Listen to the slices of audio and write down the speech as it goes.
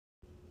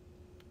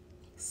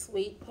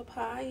Sweet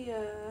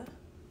papaya.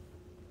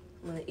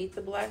 I'm gonna eat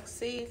the black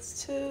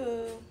seeds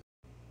too.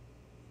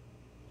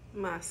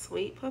 My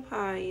sweet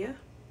papaya.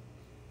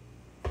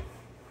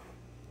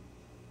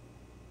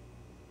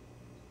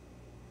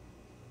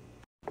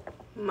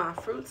 My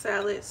fruit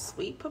salad,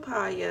 sweet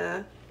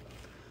papaya,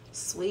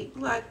 sweet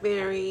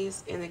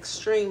blackberries, and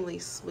extremely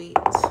sweet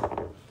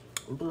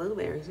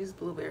blueberries. These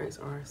blueberries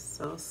are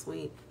so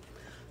sweet.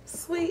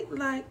 Sweet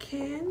like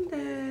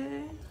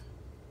candy.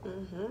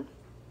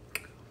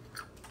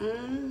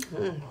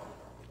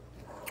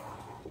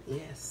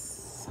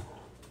 Yes.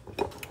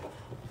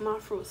 My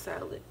fruit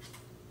salad.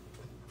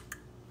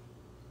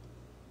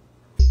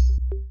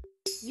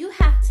 You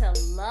have to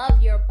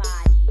love your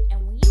body,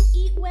 and when you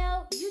eat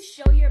well, you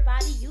show your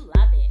body you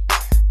love it.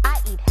 I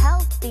eat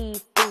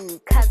healthy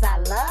food cause I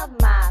love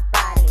my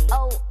body.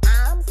 Oh,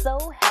 I'm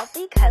so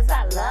healthy cause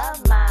I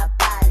love my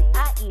body.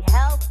 I eat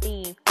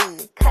healthy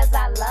food cause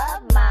I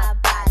love my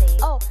body.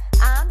 Oh,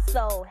 I'm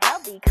so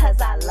healthy cause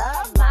I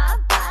love my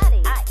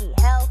body. I eat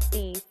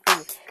healthy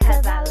food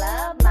cause I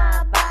love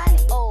my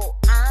body. Oh,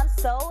 I'm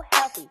so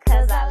healthy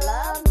cause I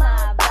love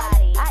my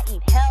body. I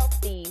eat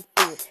healthy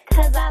food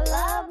cause I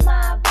love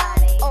my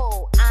body.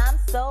 Oh, I'm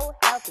so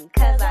healthy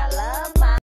cause